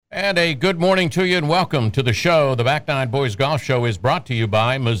And a good morning to you and welcome to the show. The Back Nine Boys Golf Show is brought to you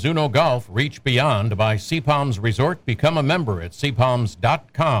by Mizuno Golf. Reach beyond by Sea Palms Resort. Become a member at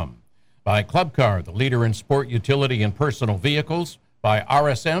seapalms.com. By Club Car, the leader in sport utility and personal vehicles. By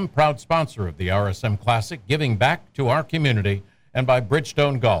RSM, proud sponsor of the RSM Classic, giving back to our community. And by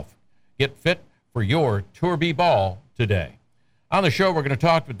Bridgestone Golf. Get fit for your Tour B ball today. On the show, we're going to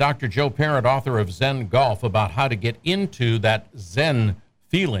talk with Dr. Joe Parent, author of Zen Golf, about how to get into that Zen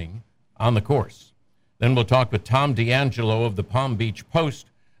feeling on the course. Then we'll talk with Tom D'Angelo of the Palm Beach Post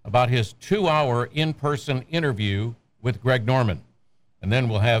about his 2-hour in-person interview with Greg Norman. And then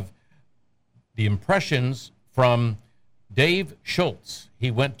we'll have the impressions from Dave Schultz.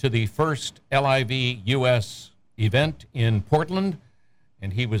 He went to the first LIV US event in Portland,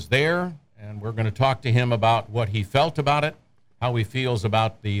 and he was there, and we're going to talk to him about what he felt about it, how he feels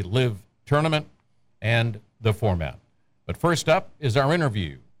about the LIV tournament, and the format. But first up is our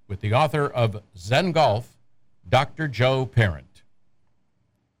interview with the author of Zen Golf, Dr. Joe Parent.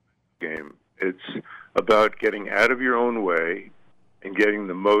 Game. It's about getting out of your own way and getting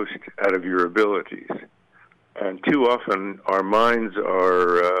the most out of your abilities. And too often our minds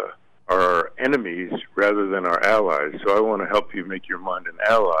are our enemies rather than our allies. So I want to help you make your mind an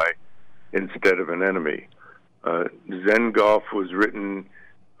ally instead of an enemy. Zen Golf was written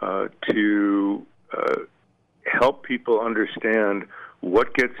to help people understand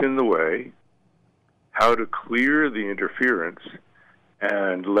what gets in the way, how to clear the interference,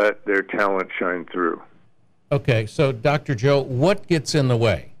 and let their talent shine through. Okay, so Dr. Joe, what gets in the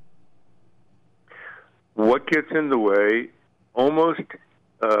way? What gets in the way almost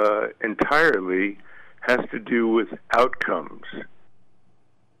entirely has to do with outcomes.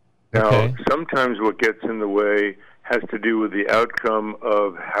 Now, sometimes what gets in the way has to do with the outcome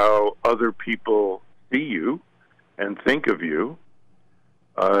of how other people see you and think of you.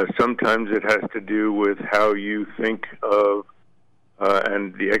 Sometimes it has to do with how you think of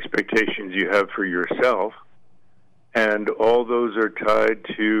and the expectations you have for yourself. And all those are tied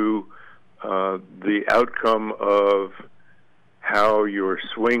to the outcome of how your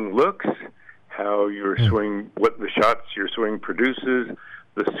swing looks, how your swing, what the shots your swing produces,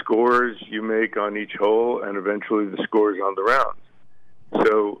 the scores you make on each hole, and eventually the scores on the rounds.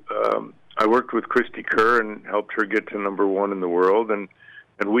 So I worked with Christy Kerr and helped her get to number one in the world, and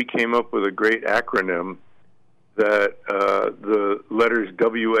we came up with a great acronym that the letters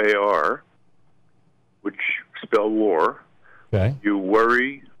WAR, which spell war. Okay. You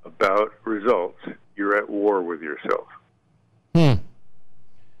worry about results. You're at war with yourself.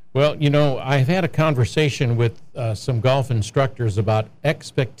 Well, you know, I've had a conversation with some golf instructors about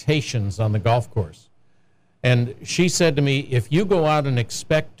expectations on the golf course. And she said to me, if you go out and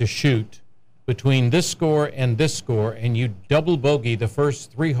expect to shoot between this score, and you double bogey the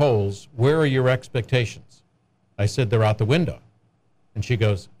first 3 holes, where are your expectations? I said, they're out the window. And she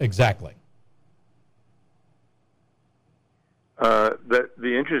goes, exactly.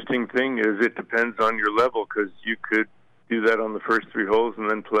 The interesting thing is it depends on your level, because you could do that on the first 3 holes and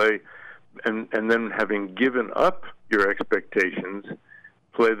then play, and then having given up your expectations,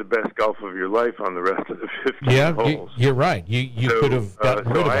 play the best golf of your life on the rest of the 15 holes. You're right. You could have gotten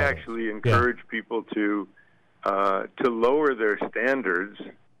rid of I all actually encourage people to lower their standards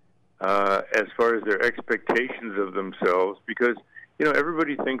as far as their expectations of themselves, because you know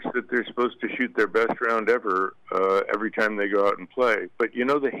everybody thinks that they're supposed to shoot their best round ever every time they go out and play. But you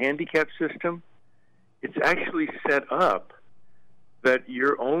know the handicap system, it's actually set up that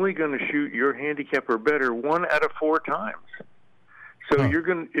you're only going to shoot your handicap or better 1 out of 4 times. So you're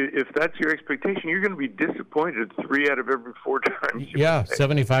going to, if that's your expectation, you're going to be disappointed 3 out of every 4 times. Yeah,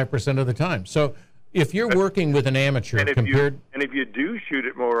 75% of the time. So if you're working with an amateur and if you do shoot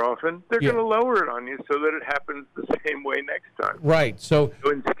it more often, they're going to lower it on you so that it happens the same way next time. Right. So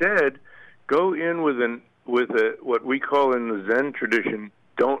instead, go in with a what we call in the Zen tradition,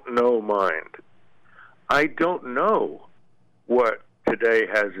 don't know mind. I don't know what today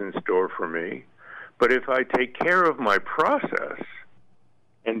has in store for me, but if I take care of my process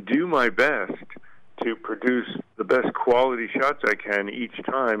and do my best to produce the best quality shots I can each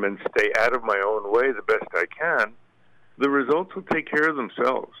time and stay out of my own way the best I can, the results will take care of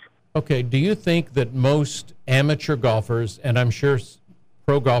themselves. Okay, do you think that most amateur golfers, and I'm sure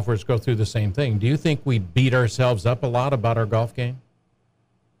pro golfers go through the same thing, do you think we beat ourselves up a lot about our golf game?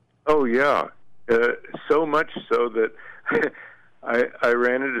 Oh, yeah. So much so that I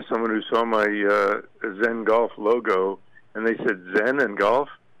ran into someone who saw my Zen Golf logo, and they said, Zen and golf?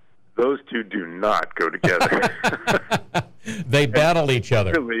 Those two do not go together. They battle each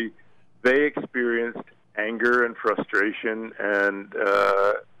other. Really, they experienced anger and frustration and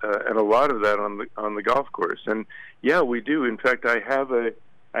a lot of that on the golf course. And yeah, we do. In fact, I have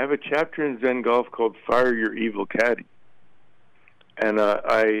a chapter in Zen Golf called "Fire Your Evil Caddy." And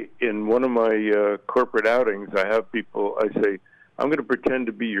I, in one of my corporate outings, I have people. I say, "I'm going to pretend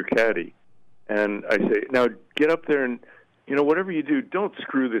to be your caddy," and I say, "Now get up there and, whatever you do, don't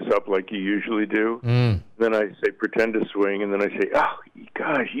screw this up like you usually do." Then I say, "Pretend to swing," and then I say, "Oh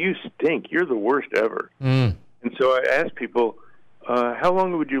gosh, you stink! You're the worst ever." And so I ask people, "How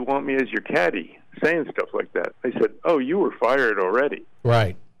long would you want me as your caddy?" Saying stuff like that. They said, "Oh, you were fired already."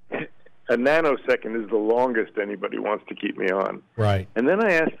 Right. A nanosecond is the longest anybody wants to keep me on. Right. And then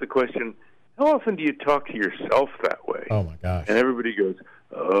I ask the question, how often do you talk to yourself that way? Oh, my gosh. And everybody goes,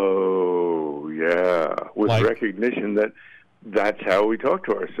 oh, yeah, with recognition that that's how we talk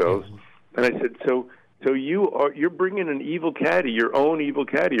to ourselves. And I said, so you're bringing an evil caddy, your own evil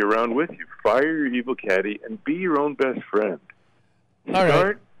caddy around with you. Fire your evil caddy and be your own best friend.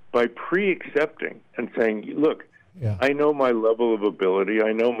 Start by pre-accepting and saying, look, I know my level of ability.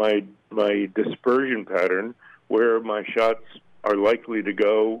 I know my dispersion pattern, where my shots are likely to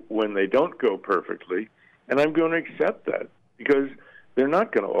go when they don't go perfectly, and I'm going to accept that because they're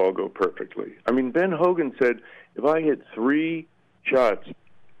not going to all go perfectly. I mean, Ben Hogan said, if I hit 3 shots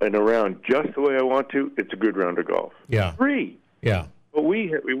in a round just the way I want to, it's a good round of golf. Yeah. 3. Yeah. But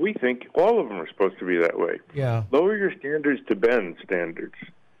we think all of them are supposed to be that way. Yeah. Lower your standards to Ben's standards.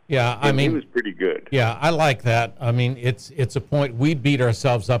 Yeah, I mean, he was pretty good. Yeah, I like that. I mean, it's a point. We beat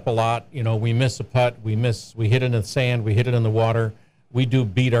ourselves up a lot. We miss a putt, we hit it in the sand, we hit it in the water. We do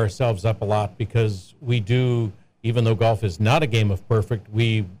beat ourselves up a lot because we do, even though golf is not a game of perfect,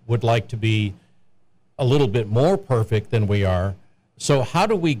 we would like to be a little bit more perfect than we are. So how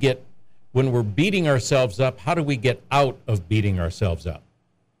do we get, when we're beating ourselves up, how do we get out of beating ourselves up?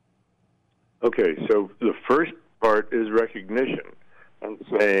 Okay, so the first part is recognition. I'm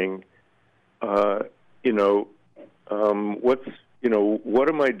saying, what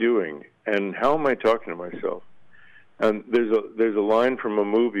am I doing, and how am I talking to myself? And there's a line from a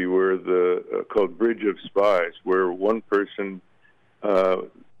movie where called Bridge of Spies, where one person, the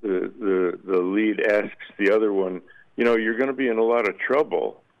lead asks the other one, you're going to be in a lot of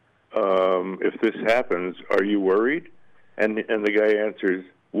trouble if this happens. Are you worried? And the guy answers,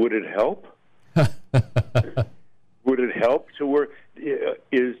 would it help? Would it help to work?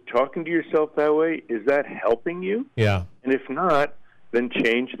 Is talking to yourself that way, is that helping you? Yeah. And if not, then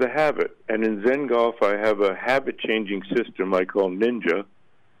change the habit. And in Zen Golf, I have a habit-changing system I call Ninja,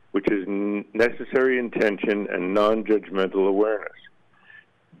 which is necessary intention and non-judgmental awareness.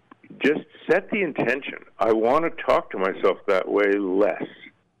 Just set the intention. I want to talk to myself that way less.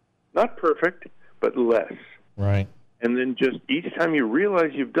 Not perfect, but less. Right. And then just each time you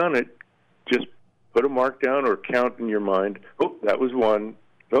realize you've done it, just put a mark down or count in your mind. Oh, that was 1.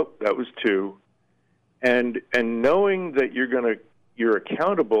 Oh, that was 2. And knowing that you're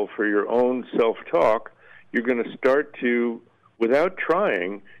accountable for your own self-talk, you're going to start to, without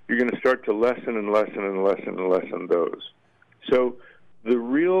trying, you're going to start to lessen and lessen and lessen and lessen those. So the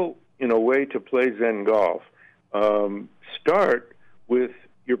real, way to play Zen Golf, start with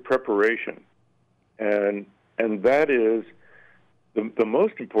your preparation, and that is the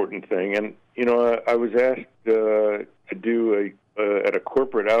most important thing. And I was asked to do at a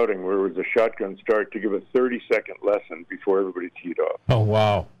corporate outing where it was a shotgun start to give a 30-second lesson before everybody teed off. Oh,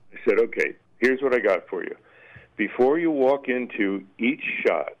 wow. I said, okay, here's what I got for you. Before you walk into each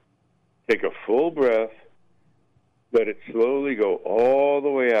shot, take a full breath, let it slowly go all the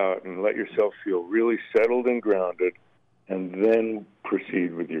way out, and let yourself feel really settled and grounded, and then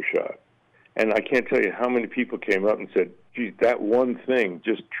proceed with your shot. And I can't tell you how many people came up and said, geez, that one thing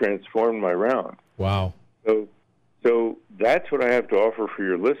just transformed my round. Wow. So that's what I have to offer for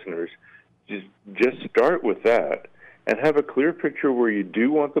your listeners. Just start with that and have a clear picture where you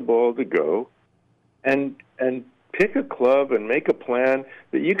do want the ball to go, and pick a club and make a plan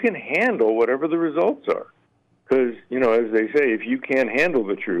that you can handle whatever the results are. Because, as they say, if you can't handle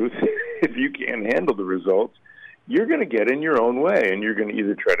the truth, if you can't handle the results, you're going to get in your own way, and you're going to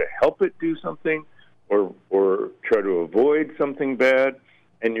either try to help it do something or try to avoid something bad,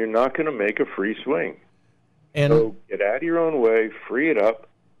 and you're not going to make a free swing. And so get out of your own way, free it up,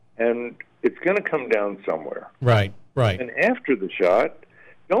 and it's going to come down somewhere. Right. And after the shot,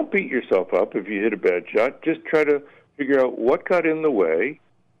 don't beat yourself up if you hit a bad shot. Just try to figure out what got in the way,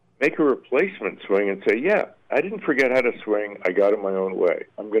 make a replacement swing, and say, yeah, I didn't forget how to swing. I got it my own way.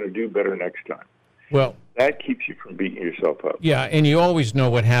 I'm going to do better next time. Well, that keeps you from beating yourself up. Yeah, and you always know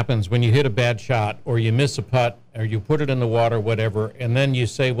what happens when you hit a bad shot or you miss a putt or you put it in the water, whatever, and then you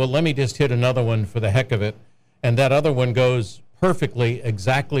say, well, let me just hit another one for the heck of it, and that other one goes perfectly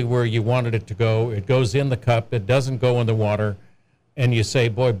exactly where you wanted it to go. It goes in the cup. It doesn't go in the water. And you say,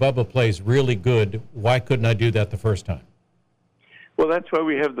 boy, Bubba plays really good. Why couldn't I do that the first time? Well, that's why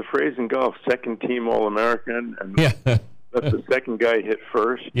we have the phrase in golf, second team All-American, and Yeah. let the second guy hit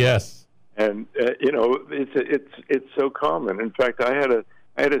first. Yes. And it's so common. In fact, I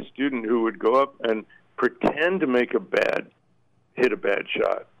had a student who would go up and pretend to hit a bad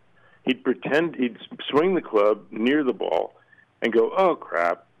shot. He'd swing the club near the ball and go, oh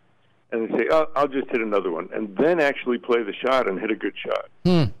crap, and then say, oh, I'll just hit another one, and then actually play the shot and hit a good shot.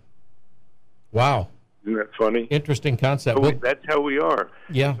 Wow. Isn't that funny? Interesting concept. So that's how we are.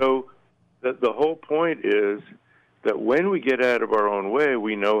 Yeah. So the whole point is that when we get out of our own way,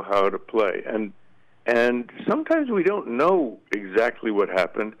 we know how to play. And sometimes we don't know exactly what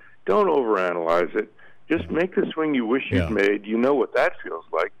happened. Don't overanalyze it. Just make the swing you wish you'd made. You know what that feels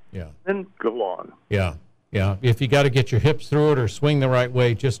like. Yeah. Then go on. Yeah. Yeah. If you got to get your hips through it or swing the right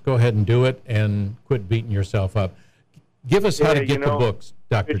way, just go ahead and do it and quit beating yourself up. Give us how to get the books,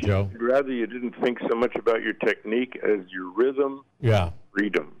 Dr. Joe. I'd rather you didn't think so much about your technique as your rhythm,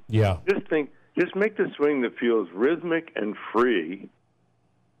 freedom. Yeah. Just make the swing that feels rhythmic and free,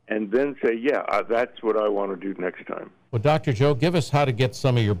 and then say, that's what I want to do next time. Well, Dr. Joe, give us how to get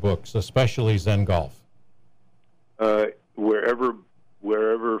some of your books, especially Zen Golf.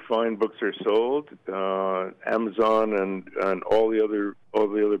 Wherever fine books are sold, Amazon and all the other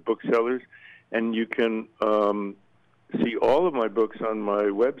booksellers, and you can see all of my books on my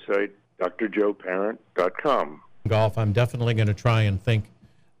website, drjoeparent.com. Golf, I'm definitely going to try and think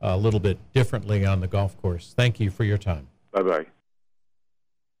a little bit differently on the golf course. Thank you for your time. Bye-bye.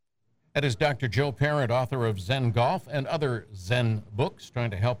 That is Dr. Joe Parent, author of Zen Golf and other Zen books,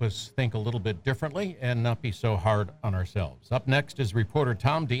 trying to help us think a little bit differently and not be so hard on ourselves. Up next is reporter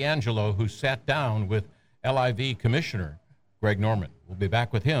Tom D'Angelo, who sat down with LIV Commissioner Greg Norman. We'll be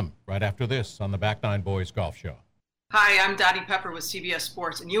back with him right after this on the Back Nine Boys Golf Show. Hi, I'm Dottie Pepper with CBS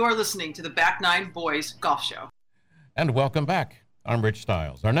Sports, and you are listening to the Back Nine Boys Golf Show. And welcome back. I'm Rich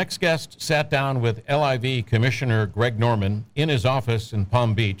Stiles. Our next guest sat down with LIV Commissioner Greg Norman in his office in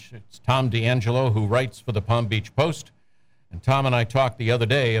Palm Beach. It's Tom D'Angelo, who writes for the Palm Beach Post. And Tom and I talked the other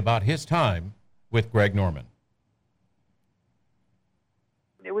day about his time with Greg Norman.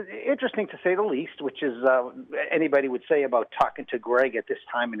 It was interesting, to say the least, which is anybody would say about talking to Greg at this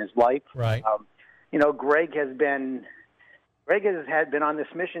time in his life. Right. Greg has been on this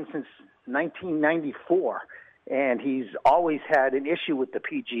mission since 1994, and he's always had an issue with the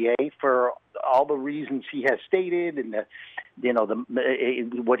PGA for all the reasons he has stated, and the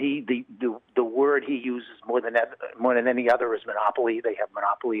word he uses more than any other is monopoly. They have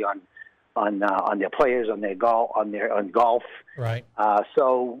monopoly on their players, on golf. Right.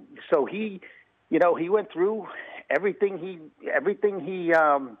 So he went through everything he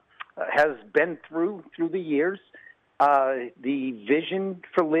has been through the years. The vision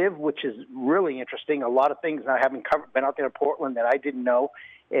for LIV, which is really interesting. A lot of things I haven't been out there in Portland that I didn't know,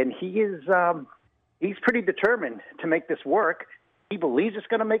 and he's pretty determined to make this work. He believes it's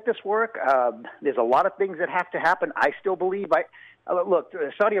going to make this work. There's a lot of things that have to happen. I still believe. Look,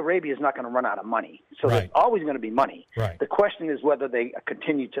 Saudi Arabia is not going to run out of money, so Right. There's always going to be money. Right. The question is whether they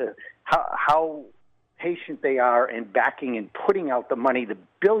continue to how patient they are in backing and putting out the money,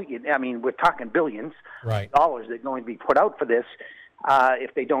 we're talking billions Right. of dollars that are going to be put out for this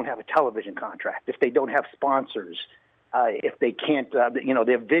if they don't have a television contract, if they don't have sponsors, if they can't,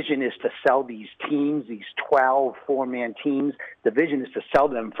 their vision is to sell these teams, these 12 four-man teams. The vision is to sell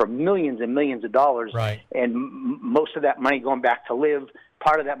them for millions and millions of dollars, Right. and most of that money going back to LIV,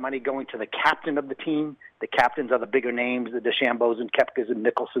 part of that money going to the captain of the team. The captains are the bigger names, the DeChambos and Koepkas and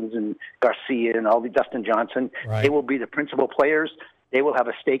Mickelsons and Garcia and all the Dustin Johnson. Right. They will be the principal players. They will have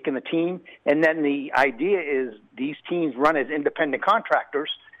a stake in the team. And then the idea is these teams run as independent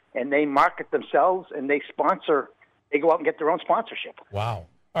contractors, and they market themselves, and they go out and get their own sponsorship. Wow.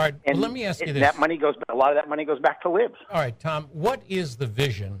 All right. And well, let me ask you this. A lot of that money goes back to LIV. All right, Tom, what is the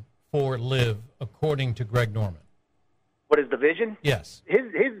vision for LIV according to Greg Norman? What is the vision? Yes. His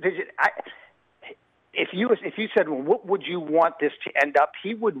vision. If you said, well, what would you want this to end up?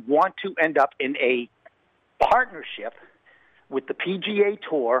 He would want to end up in a partnership with the PGA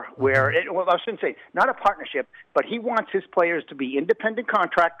Tour, where I shouldn't say not a partnership, but he wants his players to be independent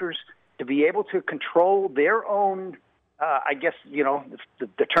contractors, to be able to control their own.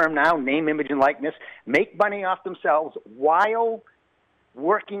 The term now, name, image, and likeness, make money off themselves while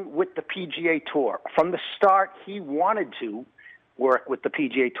working with the PGA Tour. From the start, he wanted to work with the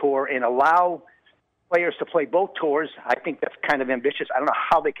PGA Tour and allow players to play both tours. I think that's kind of ambitious. I don't know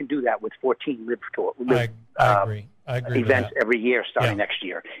how they can do that with 14 LIV tours. I agree. events every year starting next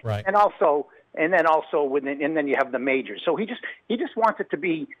year. Right. And then you have the majors. So he just wants it to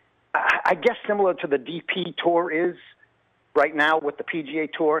be, I guess, similar to the DP Tour is right now with the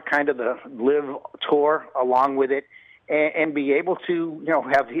PGA Tour, kind of the LIV Tour along with it, and be able to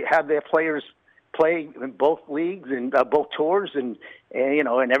have their players play in both leagues and both tours and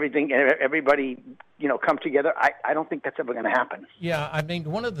everything, and everybody come together. I don't think that's ever going to happen. Yeah, I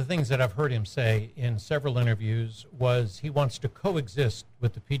mean, one of the things that I've heard him say in several interviews was he wants to coexist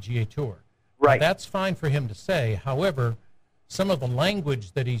with the PGA Tour. Right. Now, that's fine for him to say. However, some of the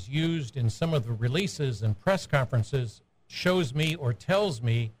language that he's used in some of the releases and press conferences shows me or tells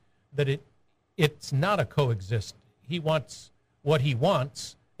me that it's not a coexist. He wants what he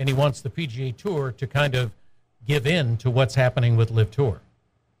wants, and he wants the PGA Tour to kind of give in to what's happening with LIV Tour.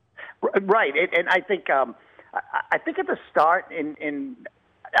 Right, and I think at the start, if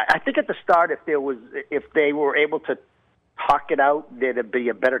they were able to talk it out, there'd be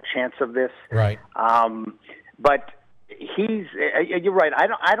a better chance of this. Right. But you're right.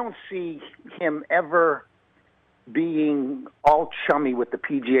 I don't see him ever being all chummy with the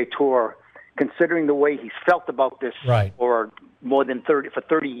PGA Tour, considering the way he's felt about this for more than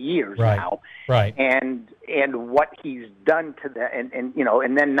 30 years now. Right. And what he's done to that,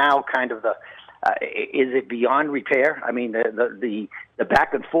 and then now kind of is it beyond repair? I mean, the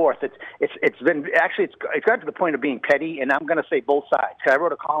back and forth. It's got to the point of being petty, and I'm going to say both sides. I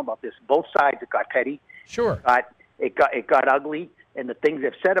wrote a column about this. Both sides it got petty. Sure. It got ugly, and the things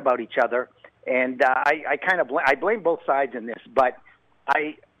they've said about each other. And I blame both sides in this, but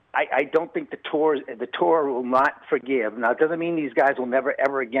I don't think the tour will not forgive. Now, it doesn't mean these guys will never,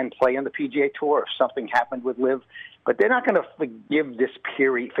 ever again play on the PGA Tour if something happened with LIV, but they're not going to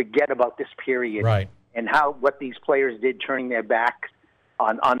forget about this period, right, and what these players did turning their back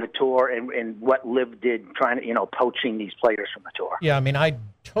on the tour and what LIV did trying to, poaching these players from the tour. Yeah, I mean, I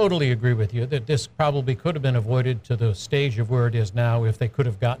totally agree with you that this probably could have been avoided to the stage of where it is now if they could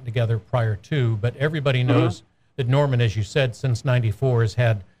have gotten together prior to, but everybody knows that Norman, as you said, since 94 has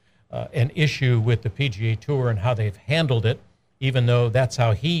had an issue with the PGA Tour and how they've handled it, even though that's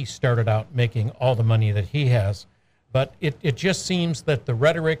how he started out making all the money that he has. But it just seems that the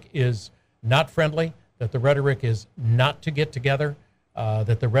rhetoric is not friendly, that the rhetoric is not to get together,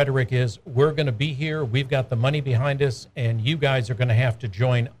 that the rhetoric is we're going to be here, we've got the money behind us, and you guys are going to have to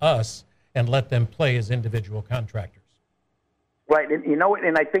join us and let them play as individual contractors. Right,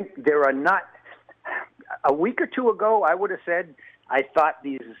 and I think there are not – a week or two ago, I would have said I thought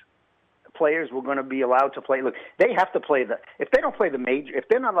these players were going to be allowed to play. Look, they have to play if they don't play the major, if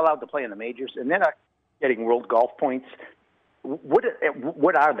they're not allowed to play in the majors and they're not getting world golf points,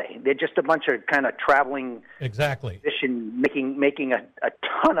 what are they? They're just a bunch of kind of traveling musician making a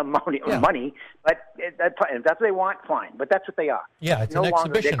ton of money. But if that's what they want, fine. But that's what they are. Yeah, it's no an longer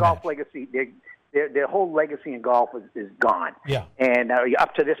exhibition their golf match. Legacy. Their whole legacy in golf is gone. Yeah. And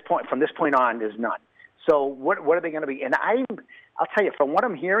up to this point, from this point on, there's none. So what are they going to be? And I'll tell you, from what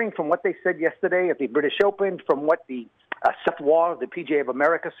I'm hearing, from what they said yesterday at the British Open, from what the Seth Waugh, the PGA of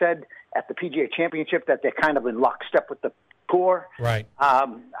America, said at the PGA Championship, that they're kind of in lockstep with the tour. Right.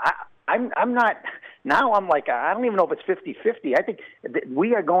 I'm not. Now I'm like, I don't even know if it's 50-50. I think that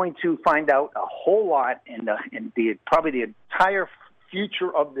we are going to find out a whole lot, and probably the entire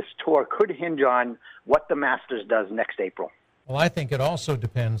future of this tour could hinge on what the Masters does next April. Well, I think it also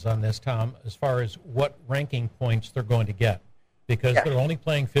depends on this, Tom, as far as what ranking points they're going to get, because they're only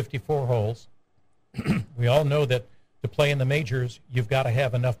playing 54 holes. We all know that to play in the majors, you've got to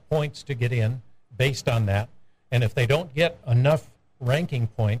have enough points to get in based on that. And if they don't get enough ranking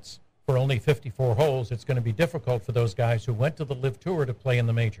points for only 54 holes, it's going to be difficult for those guys who went to the LIV Tour to play in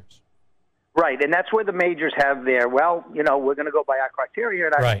the majors. Right, and that's where the majors have we're going to go by our criteria,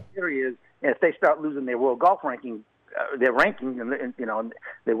 and our criteria is, and if they start losing their world golf ranking, their world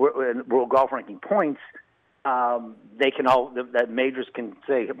golf ranking points, the majors can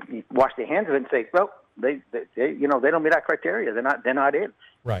say, wash their hands of it and say, well, they don't meet our criteria. They're not in.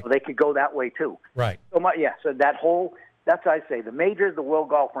 Right. So they could go that way too. Right. So that's I say the majors, the world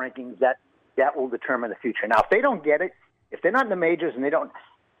golf rankings, that will determine the future. Now, if they don't get it, if they're not in the majors and they don't,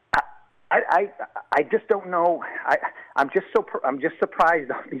 I just don't know. I'm just surprised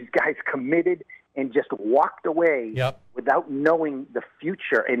that these guys committed and just walked away without knowing the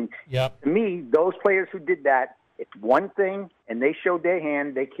future. And to me, those players who did that, it's one thing, and they showed their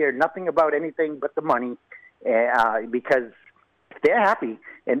hand. They cared nothing about anything but the money, because if they're happy,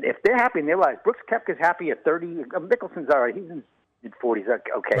 and their lives, Brooks Koepka's happy at 30. Mickelson's all right. He's in his 40s.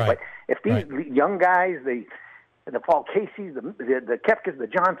 Okay, but if these young guys, the Paul Caseys, the Koepkas, the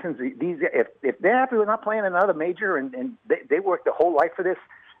Johnsons, these if they're happy with not playing another major and they worked their whole life for this,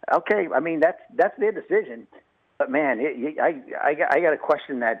 okay, I mean that's their decision. But man, I got to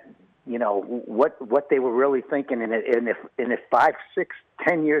question that, what they were really thinking, and if 5, 6,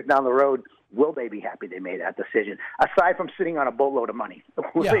 10 years down the road, will they be happy they made that decision? Aside from sitting on a boatload of money,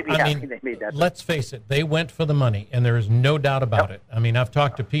 will they be happy they made that decision? Let's face it, they went for the money, and there is no doubt about it. I mean, I've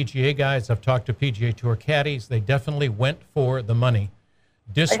talked to PGA guys, I've talked to PGA Tour caddies. They definitely went for the money,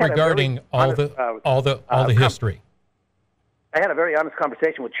 disregarding all the history. I had a very honest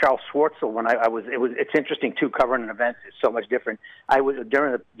conversation with Charles Schwartzel when it's interesting too, covering an event is so much different. I was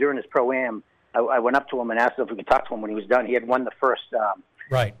during his pro-am, I went up to him and asked him if we could talk to him when he was done. He had won the first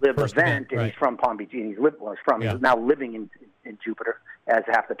live event, and he's from Palm Beach, and he's now living in Jupiter, as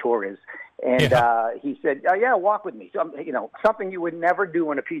half the tour is. And he said, walk with me. So, something you would never do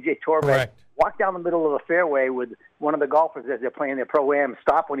on a PGA Tour event. Walk down the middle of the fairway with one of the golfers as they're playing their pro-am,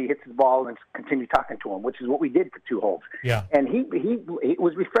 stop when he hits his ball, and continue talking to him, which is what we did for 2 holes. Yeah. And he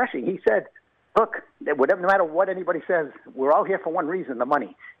was refreshing. He said, look, no matter what anybody says, we're all here for one reason, the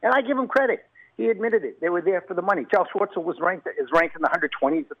money. And I give him credit. He admitted it. They were there for the money. Charles Schwartzel is ranked in the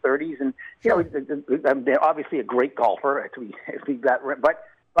 120s, the 30s, and they're obviously a great golfer.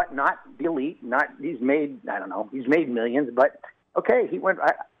 But not the elite. He's made millions. But okay, he went.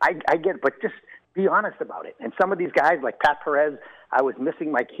 I get it, but just be honest about it. And some of these guys like Pat Perez, I was missing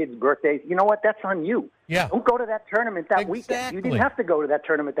my kid's birthday. You know what? That's on you. Yeah. Don't go to that tournament that weekend. You didn't have to go to that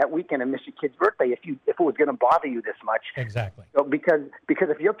tournament that weekend and miss your kid's birthday if it was going to bother you this much. Exactly. So because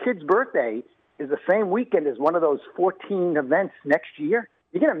if your kid's birthday is the same weekend as one of those 14 events next year,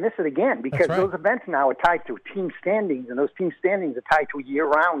 you're going to miss it again because those events now are tied to team standings, and those team standings are tied to a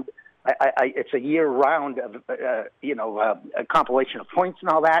year-round. It's a year-round of a compilation of points and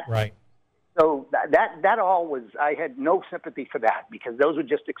all that. Right. So that all was. I had no sympathy for that because those were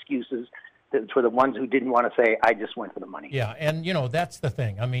just excuses for the ones who didn't want to say, I just went for the money. Yeah, and, that's the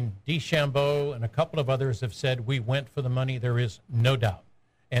thing. I mean, DeChambeau and a couple of others have said we went for the money. There is no doubt.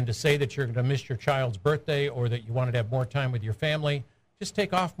 And to say that you're going to miss your child's birthday or that you wanted to have more time with your family, just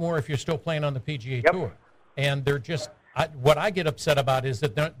take off more if you're still playing on the PGA Tour. And they're just what I get upset about is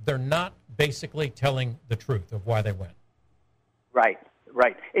that they're not basically telling the truth of why they went. Right.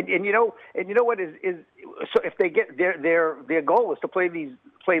 And you know what is so if they get their goal is to play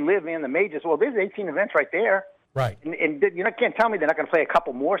live in the majors. Well, there's 18 events right there. Right. And you can't tell me they're not going to play a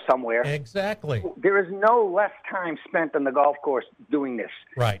couple more somewhere. Exactly. There is no less time spent on the golf course doing this.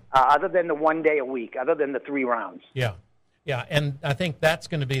 Right. Other than the 1 day a week, other than the 3 rounds. Yeah. Yeah, and I think that's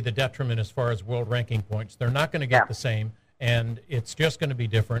going to be the detriment as far as world ranking points. They're not going to get the same, and it's just going to be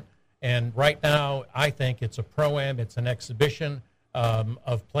different. And right now, I think it's a pro-am. It's an exhibition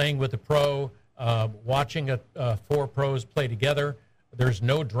of playing with a pro, watching 4 pros play together. There's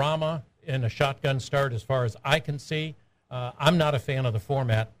no drama in a shotgun start as far as I can see. I'm not a fan of the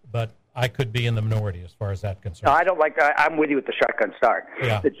format, but I could be in the minority as far as that concerns. No, I don't like that. I'm with you with the shotgun start.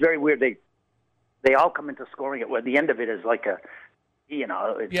 Yeah. It's very weird. They all come into scoring it where the end of it is like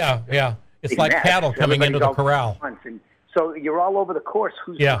it's, yeah. It's like cattle coming into the corral. And so you're all over the course.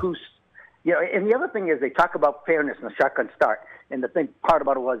 And the other thing is they talk about fairness in the shotgun start. And the part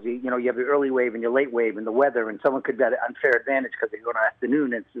about it was, you have your early wave and your late wave and the weather, and someone could get an unfair advantage because they go in the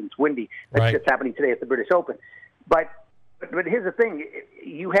afternoon and it's windy. That's just happening today at the British Open. But here's the thing: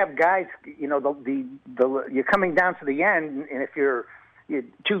 you have guys, you're coming down to the end, and if you're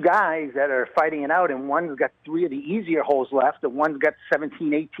 2 guys that are fighting it out, and one's got 3 of the easier holes left, and one's got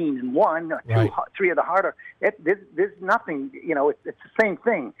 17, 18, and 1, or 3 of the harder. There's nothing. It's the same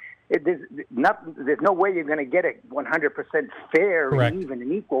thing. There's no way you're going to get it 100% fair, and even,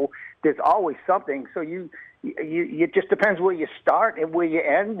 and equal. There's always something. So it just depends where you start and where you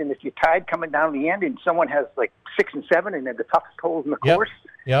end. And if you're tied coming down the end, and someone has like 6 and 7, and they're the toughest holes in the course,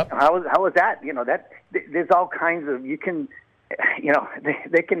 how is that? There's all kinds of you can.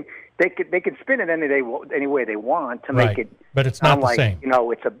 They can spin it any way they want to make it. But it's not the same.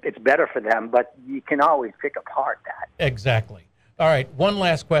 It's better for them. But you can always pick apart that. Exactly. All right. One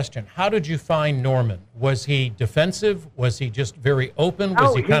last question. How did you find Norman? Was he defensive? Was he just very open?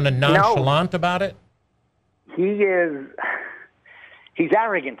 Was he kind of nonchalant about it? He's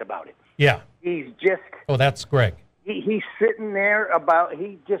arrogant about it. Yeah. He's just. Oh, that's Greg. He's sitting there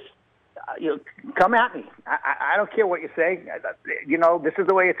come at me. I don't care what you say. This is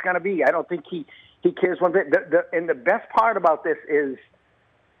the way it's going to be. I don't think he cares one bit. And the best part about this is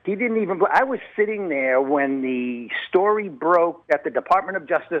he didn't even. I was sitting there when the story broke that the Department of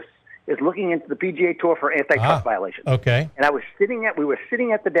Justice is looking into the PGA Tour for antitrust violations. Okay. And we were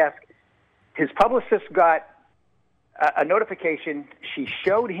sitting at the desk. His publicist got a notification. She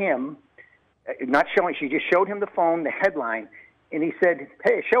showed him, she just showed him the phone, the headline, and he said,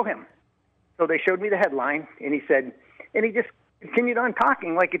 "Hey, show him." So they showed me the headline, and he just continued on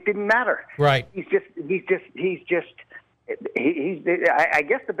talking like it didn't matter. Right. I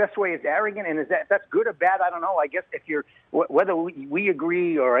guess the best way is arrogant, and that's good or bad? I don't know. I guess whether we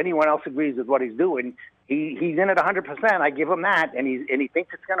agree or anyone else agrees with what he's doing, he's in it 100%. I give him that, and he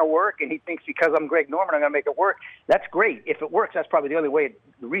thinks it's going to work, and he thinks because I'm Greg Norman, I'm going to make it work. That's great. If it works, that's probably the only way.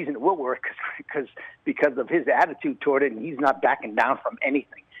 The reason it will work because of his attitude toward it, and he's not backing down from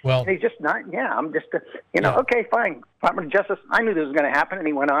anything. Well, and he's just not. Yeah, I'm just okay, fine. Department of Justice. I knew this was going to happen, and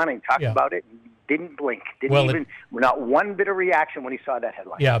he went on and talked about it. And didn't blink. Not one bit of reaction when he saw that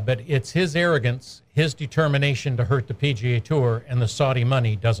headline. Yeah, but it's his arrogance, his determination to hurt the PGA Tour, and the Saudi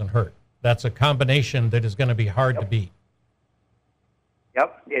money doesn't hurt. That's a combination that is going to be hard to beat.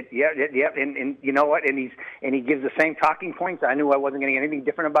 Yep. And you know what? And he gives the same talking points. I knew I wasn't going to get anything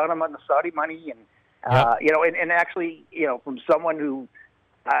different about him on the Saudi money, and and actually, from someone who's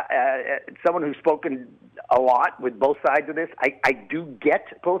spoken a lot with both sides of this. I do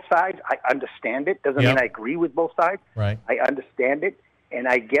get both sides. I understand it. Doesn't mean I agree with both sides. Right. I understand it, and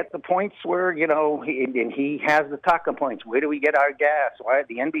I get the points where he has the talking points. Where do we get our gas? Why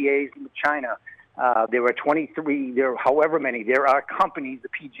the NBA's in China? There are 23. There are however many. There are companies the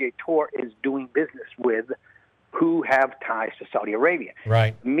PGA Tour is doing business with who have ties to Saudi Arabia.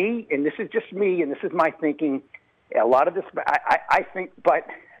 Right. Me, and this is just me, and this is my thinking. A lot of this, I think, but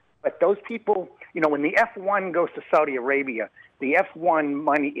those people, when the F1 goes to Saudi Arabia, the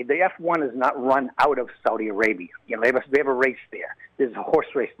F1 is not run out of Saudi Arabia. They have a race there. There's a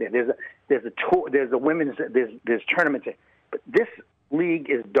horse race there. There's a tour. There's a women's. There's tournaments there. But this league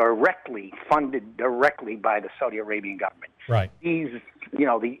is funded directly by the Saudi Arabian government. Right. The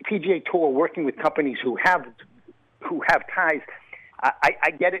PGA Tour working with companies who have ties. I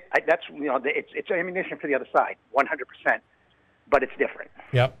get it. It's ammunition for the other side, 100%, but it's different.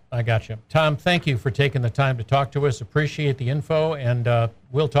 Yep, I got you. Tom, thank you for taking the time to talk to us. Appreciate the info, and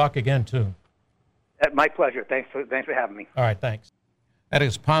we'll talk again soon. My pleasure. Thanks for having me. All right, thanks. That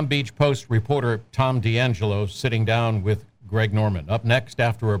is Palm Beach Post reporter Tom D'Angelo sitting down with Greg Norman. Up next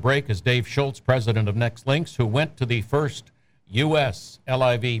after a break is Dave Schultz, president of Next Links, who went to the first U.S.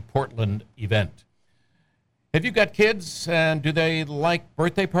 LIV Portland event. Have you got kids, and do they like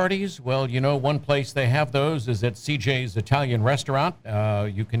birthday parties? Well, one place they have those is at CJ's Italian Restaurant.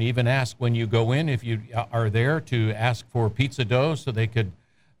 You can even ask when you go in, if you are there, to ask for pizza dough so they could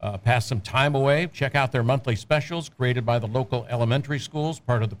pass some time away. Check out their monthly specials created by the local elementary schools.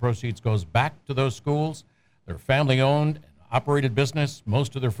 Part of the proceeds goes back to those schools. They're family-owned and operated business.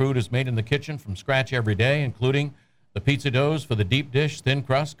 Most of their food is made in the kitchen from scratch every day, including the pizza doughs for the deep dish, thin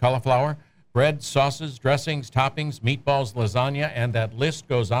crust, cauliflower, bread, sauces, dressings, toppings, meatballs, lasagna, and that list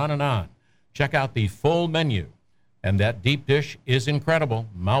goes on and on. Check out the full menu. And that deep dish is incredible,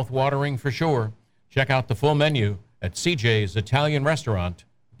 mouth-watering for sure. Check out the full menu at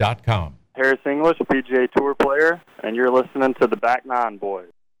cjsitalianrestaurant.com. Harris English, PGA Tour player, and you're listening to the Back Nine Boys.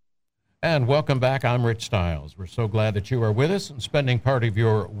 And welcome back. I'm Rich Stiles. We're so glad that you are with us and spending part of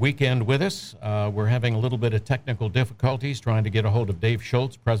your weekend with us. We're having a little bit of technical difficulties trying to get a hold of Dave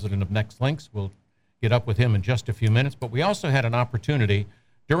Schultz, president of Next Links. We'll get up with him in just a few minutes. But we also had an opportunity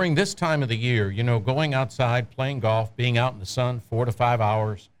during this time of the year, going outside, playing golf, being out in the sun 4 to 5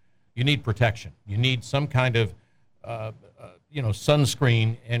 hours. You need protection. You need some kind of,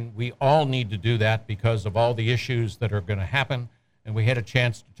 sunscreen, and we all need to do that because of all the issues that are going to happen. And we had a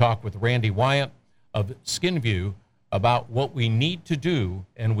chance to talk with Randy Wyatt of SkinView about what we need to do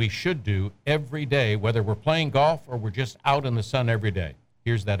and we should do every day, whether we're playing golf or we're just out in the sun every day.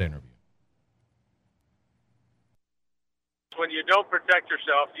 Here's that interview. When you don't protect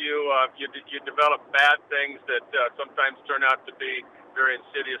yourself, you develop bad things that sometimes turn out to be very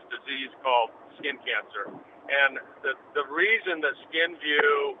insidious disease called skin cancer. And the reason that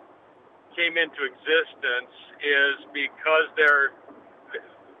SkinView came into existence is because there's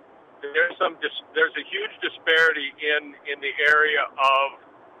a huge disparity in the area of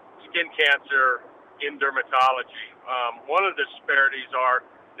skin cancer in dermatology. One of the disparities are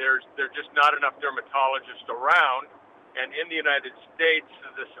there's just not enough dermatologists around, and in the United States,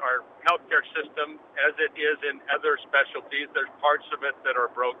 our healthcare system, as it is in other specialties, there's parts of it that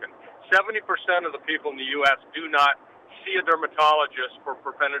are broken. 70% of the people in the U.S. do not see a dermatologist for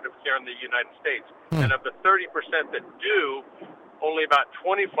preventative care in the United States. And of the 30% that do, only about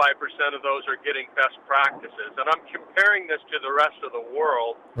 25% of those are getting best practices. And I'm comparing this to the rest of the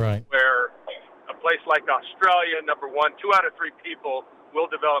world, right, where a place like Australia, number one, 2 out of 3 people will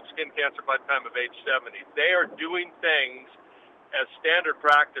develop skin cancer by the time of age 70. They are doing things as standard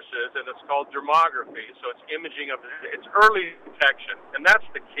practices, and it's called dermography. So it's imaging of it's early detection, and that's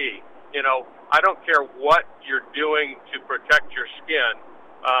the key. You know, I don't care what you're doing to protect your skin,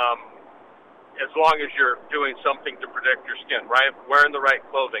 as long as you're doing something to protect your skin, right? Wearing the right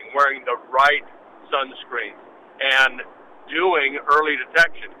clothing, wearing the right sunscreen, and doing early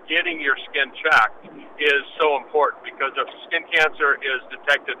detection, getting your skin checked is so important, because if skin cancer is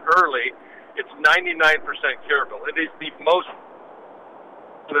detected early, it's 99% curable. It is the most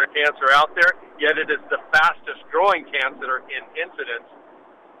cancer out there, yet it is the fastest growing cancer in incidence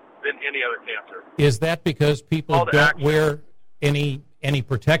than any other cancer. Is that because people don't wear any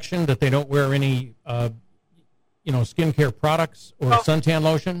protection, that they don't wear any skincare products or suntan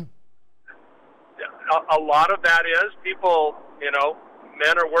lotion? A lot of that is people,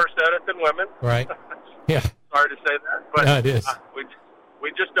 men are worse at it than women. Right. Yeah. Sorry to say that, but it is.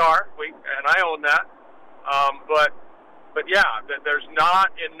 We just are. And I own that. But yeah, there's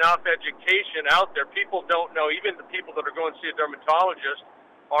not enough education out there. People don't know. Even the people that are going to see a dermatologist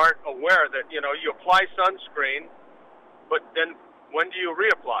aren't aware that, you apply sunscreen, but then when do you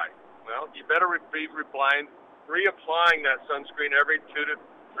reapply? Well, you better be reapplying that sunscreen every 2 to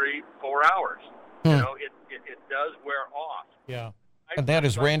 3, 4 hours. It does wear off. Yeah. And that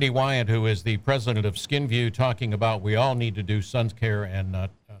is Randy Wyatt, who is the president of SkinView, talking about we all need to do sun care and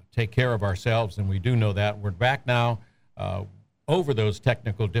take care of ourselves, and we do know that. We're back now over those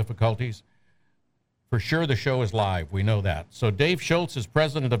technical difficulties. For sure, the show is live. We know that. So Dave Schultz is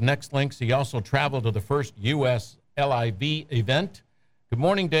president of NextLinks. He also traveled to the first U.S. LIV event. Good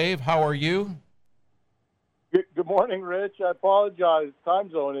morning, Dave. How are you? Good morning, Rich. I apologize. Time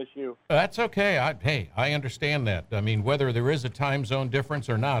zone issue. That's okay. I understand that. I mean, whether there is a time zone difference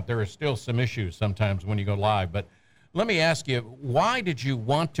or not, there are still some issues sometimes when you go live. But let me ask you, why did you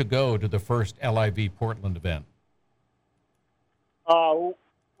want to go to the first LIV Portland event?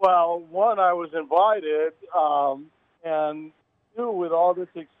 Well, one, I was invited, and two, with all this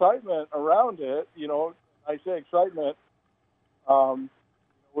excitement around it, I say excitement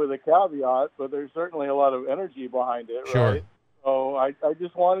with a caveat, but there's certainly a lot of energy behind it, sure. Right? So I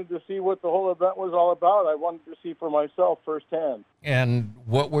just wanted to see what the whole event was all about. I wanted to see for myself firsthand. And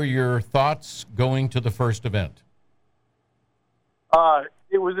what were your thoughts going to the first event?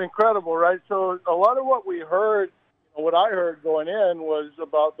 It was incredible, right? So a lot of what we heard, what I heard going in was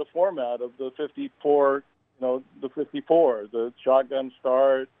about the format of the 54, the shotgun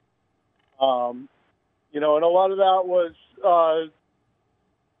start, and a lot of that was,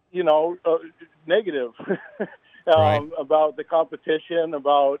 negative right. About the competition,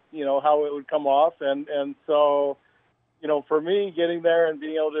 about, how it would come off. And so, for me, getting there and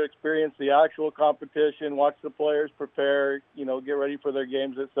being able to experience the actual competition, watch the players prepare, get ready for their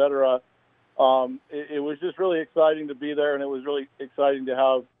games, et cetera, it was just really exciting to be there, and it was really exciting to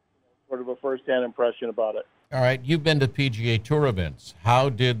have sort of a first-hand impression about it. All right, you've been to PGA Tour events. How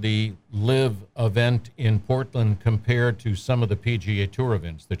did the LIV event in Portland compare to some of the PGA Tour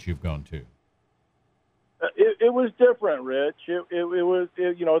events that you've gone to? It was different, Rich. It was,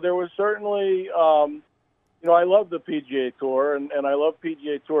 there was certainly, I love the PGA Tour, and I love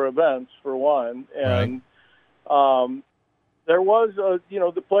PGA Tour events, for one. And right. There was,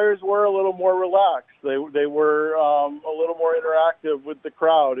 the players were a little more relaxed. They were a little more interactive with the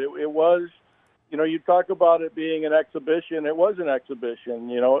crowd. It was, you talk about it being an exhibition. It was an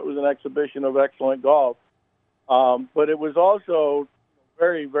exhibition. It was an exhibition of excellent golf. But it was also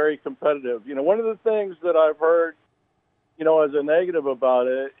very, very competitive. One of the things that I've heard, as a negative about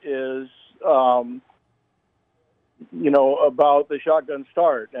it is, about the shotgun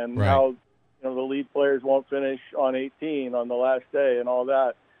start and right. how, the lead players won't finish on 18 on the last day and all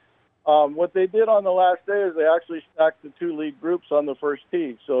that. What they did on the last day is they actually stacked the two lead groups on the first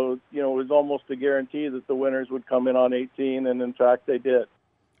tee. So, it was almost a guarantee that the winners would come in on 18, and in fact they did.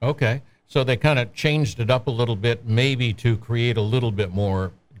 Okay. So they kind of changed it up a little bit, maybe to create a little bit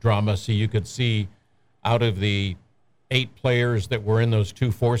more drama, so you could see out of the 8 players that were in those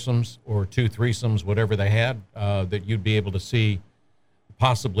 2 foursomes or 2 threesomes, whatever they had, that you'd be able to see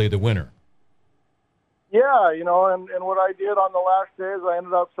possibly the winner. Yeah, and what I did on the last day is I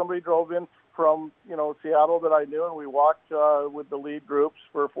ended up, somebody drove in from, Seattle that I knew, and we walked with the lead groups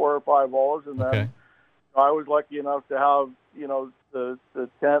for 4 or 5 holes, and then I was lucky enough to have, the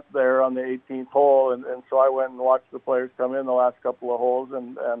 10th there on the 18th hole, and so I went and watched the players come in the last couple of holes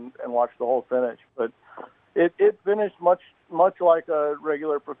and watched the whole finish. But it finished much like a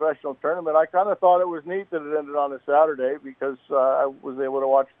regular professional tournament. I kind of thought it was neat that it ended on a Saturday because I was able to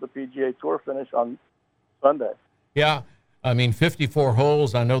watch the PGA Tour finish on Sunday. Yeah. I mean, 54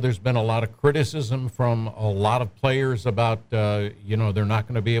 holes, I know there's been a lot of criticism from a lot of players about, they're not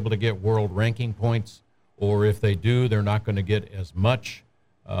going to be able to get world ranking points, or if they do, they're not going to get as much.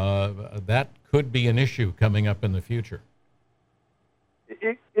 That could be an issue coming up in the future.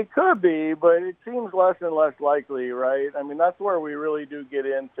 It could be, but it seems less and less likely, right? I mean, that's where we really do get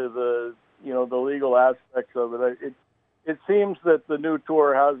into the legal aspects of it. It seems that the new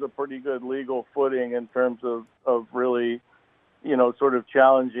tour has a pretty good legal footing in terms of really, sort of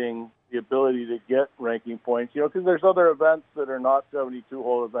challenging the ability to get ranking points, because there's other events that are not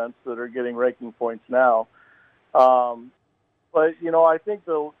 72-hole events that are getting ranking points now. But, I think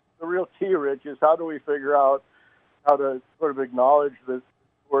the real key, Rich, is how do we figure out how to sort of acknowledge that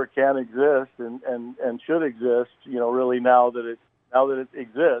tour can exist and should exist, really now that it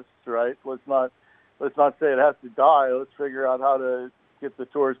exists, right? Let's not say it has to die. Let's figure out how to get the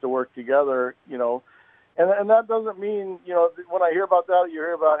tours to work together, And that doesn't mean, when I hear about that, you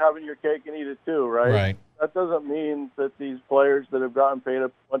hear about having your cake and eat it too, right? Right. That doesn't mean that these players that have gotten paid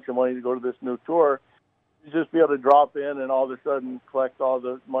a bunch of money to go to this new tour should just be able to drop in and all of a sudden collect all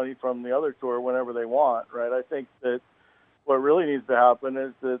the money from the other tour whenever they want, right? I think that what really needs to happen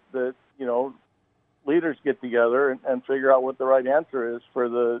is that leaders get together and figure out what the right answer is for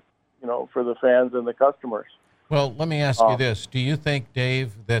the fans and the customers. Well, let me ask you this. Do you think,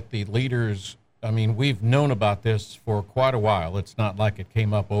 Dave, that the leaders, I mean, we've known about this for quite a while. It's not like it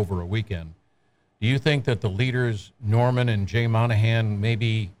came up over a weekend. Do you think that the leaders, Norman and Jay Monahan,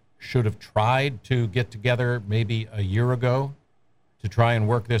 maybe should have tried to get together maybe a year ago to try and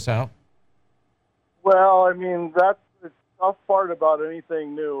work this out? Well, I mean, that's the tough part about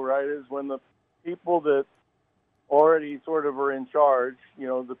anything new, right, is when the people that already sort of are in charge,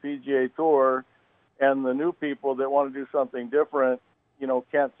 the PGA Tour, and the new people that want to do something different,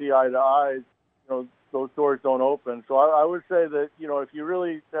 can't see eye to eye, those doors don't open. So I would say that, if you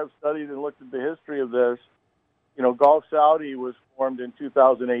really have studied and looked at the history of this, Gulf Saudi was formed in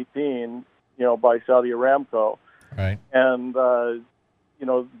 2018, by Saudi Aramco. Right. And,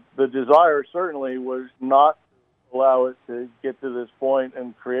 the desire certainly was not to allow it to get to this point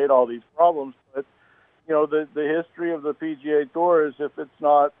and create all these problems. But, the history of the PGA Tour is if it's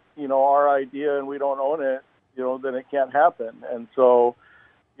not, our idea and we don't own it, then it can't happen. And so,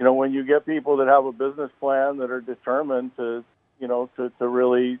 when you get people that have a business plan that are determined to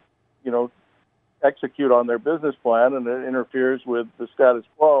really, execute on their business plan and it interferes with the status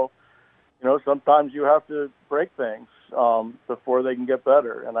quo, sometimes you have to break things before they can get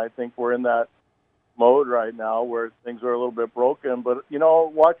better. And I think we're in that mode right now where things are a little bit broken. But,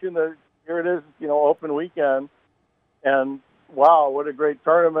 watching here it is, open weekend, and wow, what a great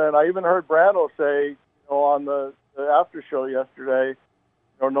tournament. I even heard Brandel say, on the after show yesterday,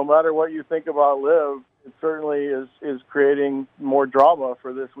 no matter what you think about LIV, it certainly is creating more drama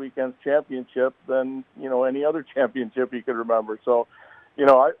for this weekend's championship than, any other championship you could remember. So,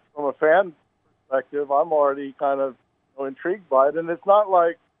 from a fan perspective, I'm already kind of intrigued by it. And it's not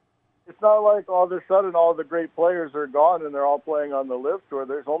like all of a sudden all the great players are gone and they're all playing on the LIV Tour.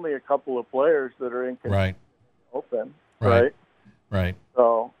 There's only a couple of players that are in open, right? Right.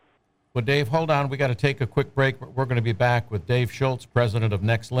 So, well, Dave, hold on. We got to take a quick break. We're going to be back with Dave Schultz, president of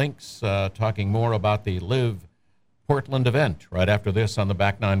Next Links, talking more about the LIV Portland event right after this on the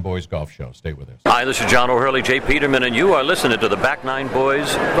Back Nine Boys Golf Show. Stay with us. Hi, this is John O'Hurley, Jay Peterman, and you are listening to the Back Nine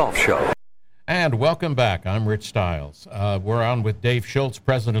Boys Golf Show. And welcome back. I'm Rich Stiles. We're on with Dave Schultz,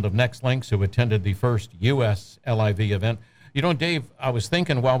 president of Next Links, who attended the first U.S. LIV event. Dave, I was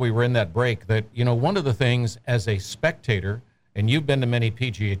thinking while we were in that break that, one of the things as a spectator, and you've been to many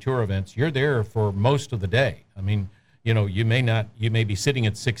PGA Tour events, you're there for most of the day. I mean, you may be sitting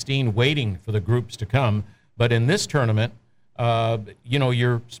at 16 waiting for the groups to come, but in this tournament,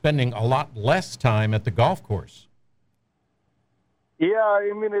 you're spending a lot less time at the golf course. Yeah,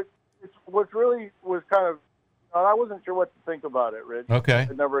 I mean, it's what really was kind of, I wasn't sure what to think about it, Rich. Okay.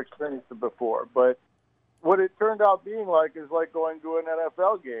 I'd never experienced it before, but what it turned out being like is like going to an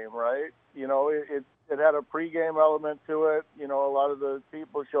NFL game, right? It had a pregame element to it. A lot of the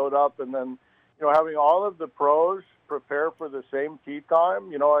people showed up, and then, having all of the pros prepare for the same tee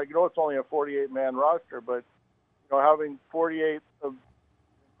time. It's only a 48-man roster, but having 48 of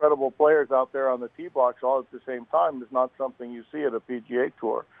incredible players out there on the tee box all at the same time is not something you see at a PGA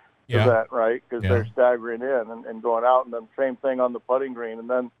Tour event, right? Because they're staggering in and going out, and then same thing on the putting green, and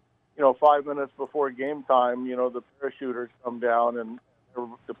then 5 minutes before game time, the parachuters come down and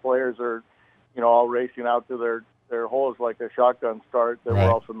the players are, all racing out to their holes like a shotgun start that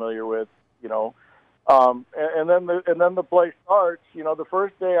we're all familiar with, and then the play starts. The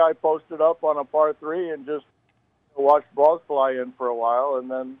first day I posted up on a par 3 and just watched balls fly in for a while, and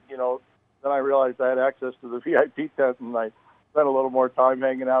then then I realized I had access to the VIP tent, and I spent a little more time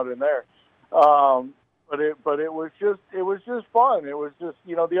hanging out in there. But it was just fun. It was just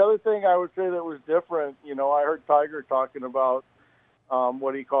the other thing I would say that was different. I heard Tiger talking about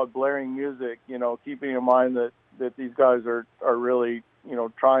what he called blaring music. Keeping in mind that these guys are really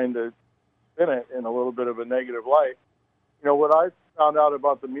trying to spin it in a little bit of a negative light. What I found out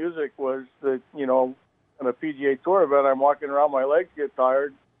about the music was that in a PGA Tour event, I'm walking around, my legs get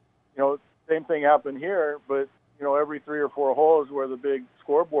tired. Same thing happened here, but every 3 or 4 holes where the big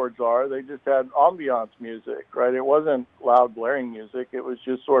scoreboards are, they just had ambiance music, right? It wasn't loud blaring music. It was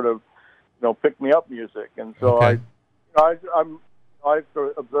just sort of, pick me up music. And so Okay. I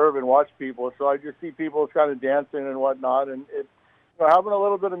observe and watch people, so I just see people kind of dancing and whatnot, and having a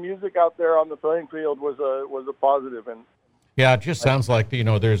little bit of music out there on the playing field was a positive. And Yeah, it just sounds like,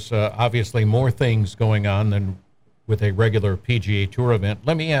 there's obviously more things going on than with a regular PGA Tour event.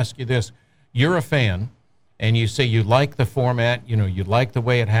 Let me ask you this. You're a fan, and you say you like the format, you like the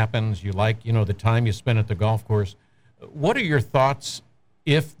way it happens, you like, the time you spend at the golf course. What are your thoughts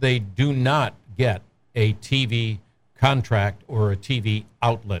if they do not get a TV contract or a TV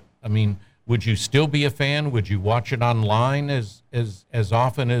outlet? I mean, would you still be a fan? Would you watch it online as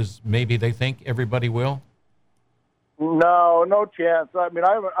often as maybe they think everybody will? No chance. I mean,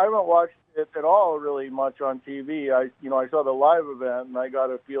 I haven't watched it at all really much on TV. I saw the live event and I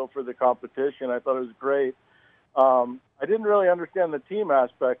got a feel for the competition. I thought it was great. I didn't really understand the team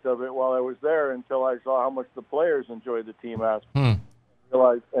aspect of it while I was there until I saw how much the players enjoyed the team aspect.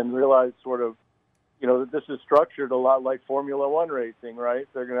 Realized sort of, that this is structured a lot like Formula One racing, right?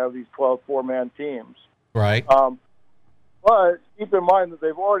 They're going to have these 12 4-man teams. Right. But keep in mind that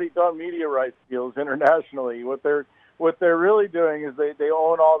they've already done media rights deals internationally. What they're really doing is they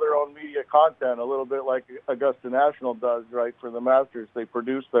own all their own media content, a little bit like Augusta National does, right? For the Masters, they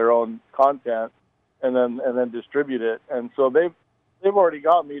produce their own content and then distribute it. And so they've already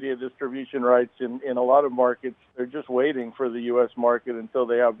got media distribution rights in a lot of markets. They're just waiting for the U.S. market until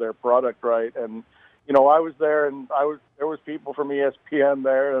they have their product right. And I was there, and there was people from ESPN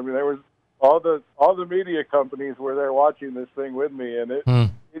there. I mean, there was all the media companies were there watching this thing with me, and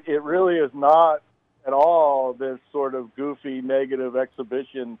it really is not at all this sort of goofy, negative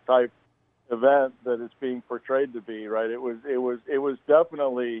exhibition type event that it's being portrayed to be. Right? It was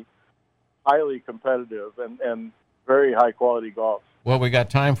definitely highly competitive and very high quality golf. Well, we got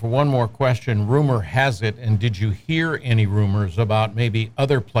time for one more question. Rumor has it, and did you hear any rumors about maybe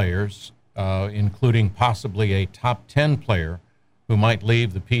other players, including possibly a top 10 player who might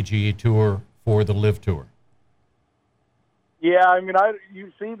leave the PGA Tour for the LIV Tour? Yeah, I mean,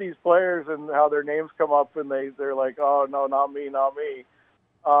 you see these players and how their names come up, and they're like, oh, no, not me.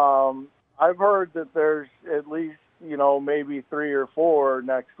 I've heard that there's at least, maybe 3 or 4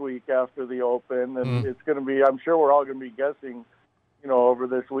 next week after the Open, and it's going to be, I'm sure we're all going to be guessing, over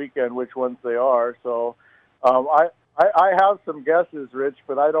this weekend which ones they are. So I have some guesses, Rich,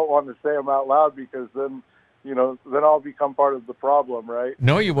 but I don't want to say them out loud because then I'll become part of the problem, right?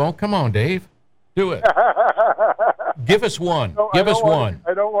 No, you won't. Come on, Dave. Do it. Give us one. Give us one.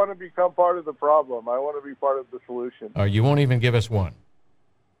 I don't want to become part of the problem. I want to be part of the solution. You won't even give us one.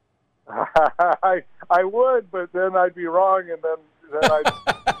 I would, but then I'd be wrong, and then I'd...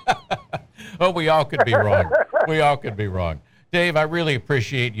 Oh, we all could be wrong. We all could be wrong. Dave, I really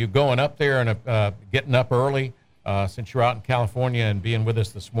appreciate you going up there and getting up early since you're out in California and being with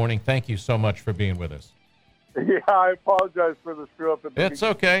us this morning. Thank you so much for being with us. Yeah, I apologize for the screw-up. It's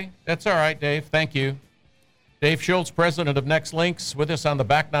okay. That's all right, Dave. Thank you. Dave Schultz, president of Next Links, with us on the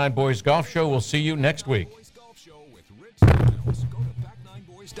Back Nine Boys Golf Show. We'll see you next week. Go to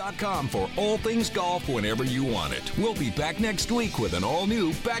back9boys.com for all things golf whenever you want it. We'll be back next week with an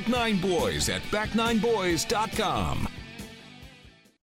all-new Back Nine Boys at back9boys.com.